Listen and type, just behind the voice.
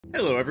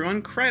Hello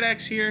everyone,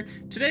 Krydax here.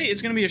 Today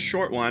is going to be a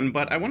short one,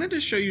 but I wanted to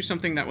show you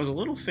something that was a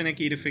little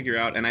finicky to figure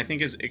out and I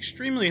think is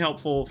extremely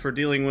helpful for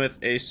dealing with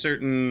a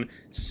certain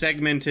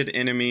segmented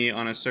enemy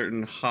on a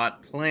certain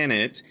hot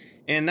planet,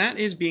 and that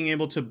is being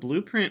able to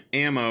blueprint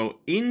ammo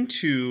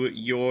into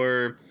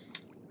your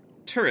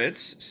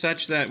turrets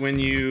such that when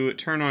you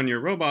turn on your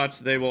robots,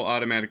 they will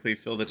automatically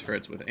fill the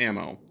turrets with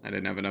ammo. I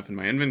didn't have enough in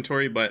my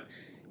inventory, but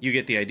you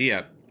get the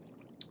idea.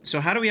 So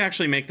how do we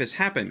actually make this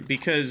happen?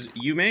 Because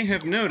you may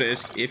have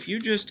noticed if you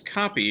just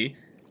copy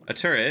a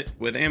turret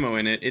with ammo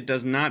in it, it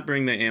does not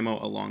bring the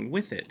ammo along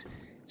with it.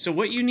 So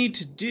what you need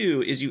to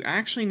do is you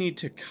actually need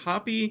to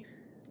copy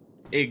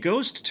a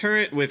ghost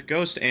turret with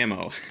ghost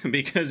ammo.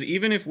 Because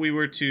even if we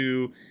were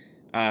to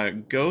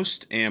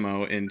ghost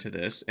ammo into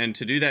this, and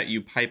to do that you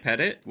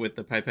pipette it with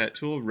the pipette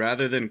tool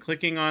rather than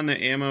clicking on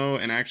the ammo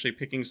and actually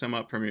picking some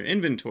up from your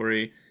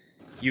inventory.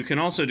 You can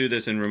also do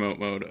this in remote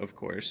mode, of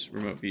course,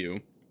 remote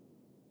view.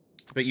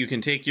 But you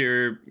can take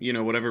your,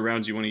 whatever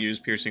rounds you want to use,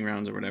 piercing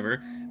rounds or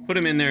whatever, put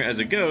them in there as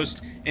a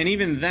ghost, and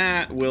even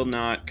that will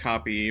not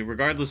copy,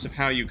 regardless of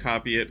how you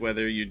copy it,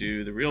 whether you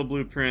do the real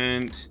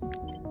blueprint,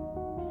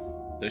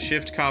 the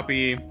shift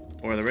copy,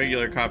 or the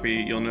regular copy,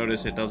 you'll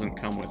notice it doesn't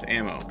come with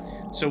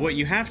ammo. So what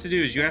you have to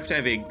do is you have to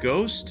have a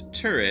ghost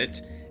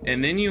turret,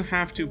 and then you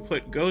have to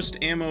put ghost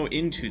ammo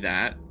into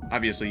that.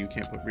 Obviously, you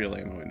can't put real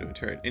ammo into a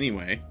turret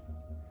anyway.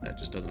 That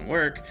just doesn't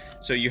work.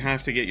 So you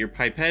have to get your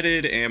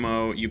pipetted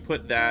ammo, you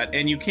put that,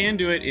 and you can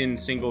do it in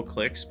single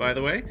clicks, by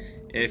the way.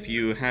 If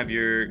you have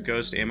your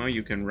ghost ammo,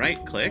 you can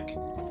right click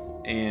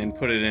and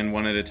put it in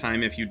one at a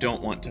time if you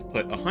don't want to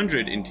put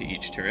 100 into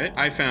each turret.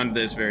 I found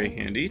this very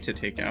handy to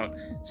take out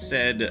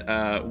said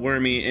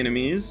wormy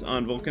enemies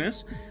on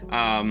Vulcanus.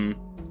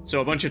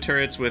 So a bunch of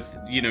turrets with,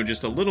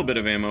 just a little bit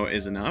of ammo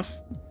is enough.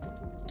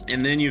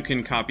 And then you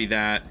can copy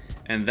that,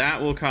 and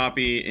that will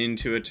copy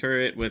into a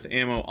turret with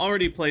ammo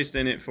already placed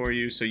in it for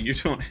you, so you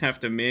don't have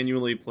to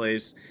manually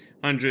place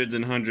hundreds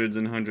and hundreds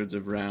and hundreds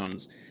of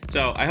rounds.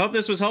 So I hope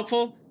this was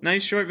helpful.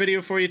 Nice short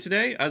video for you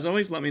today. As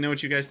always, let me know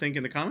what you guys think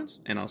in the comments,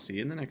 and I'll see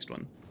you in the next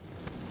one.